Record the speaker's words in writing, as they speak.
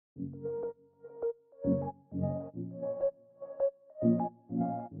Hi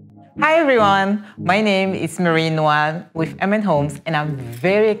everyone, my name is Marie Noel with MN Homes and I'm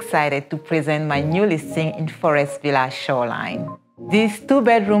very excited to present my new listing in Forest Villa Shoreline. This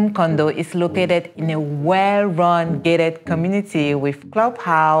 2-bedroom condo is located in a well-run gated community with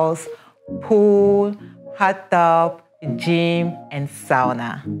clubhouse, pool, hot tub, gym, and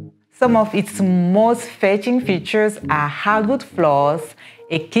sauna. Some of its most fetching features are hardwood floors,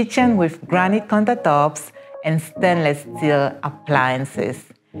 a kitchen with granite countertops, and stainless steel appliances.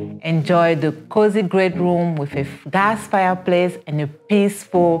 Enjoy the cozy great room with a gas fireplace and a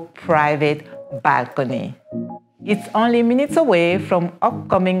peaceful private balcony. It's only minutes away from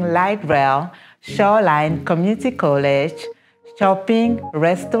upcoming light rail, Shoreline Community College, shopping,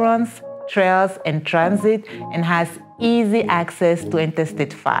 restaurants, trails, and transit, and has easy access to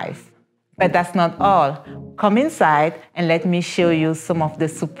Interstate 5. But that's not all. Come inside and let me show you some of the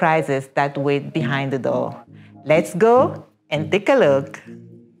surprises that wait behind the door. Let's go and take a look.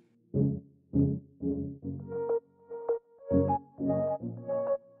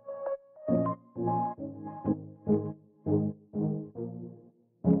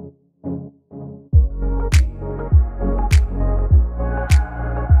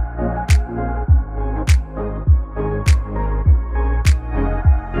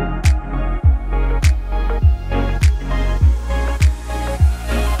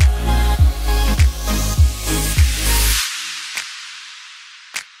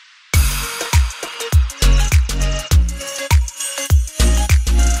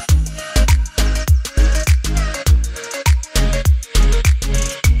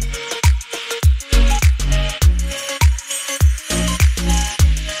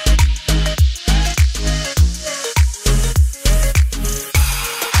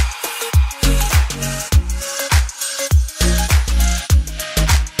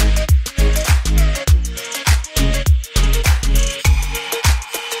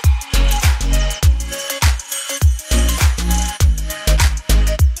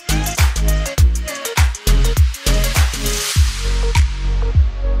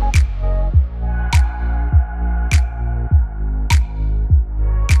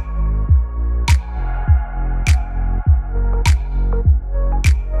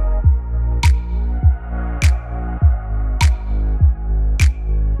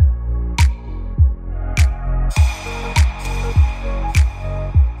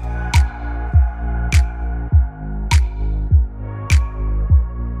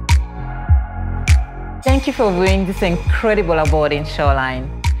 Thank you for viewing this incredible abode in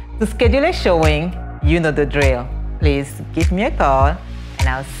Shoreline. To schedule a showing, you know the drill. Please give me a call and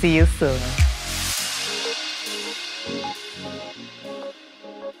I'll see you soon.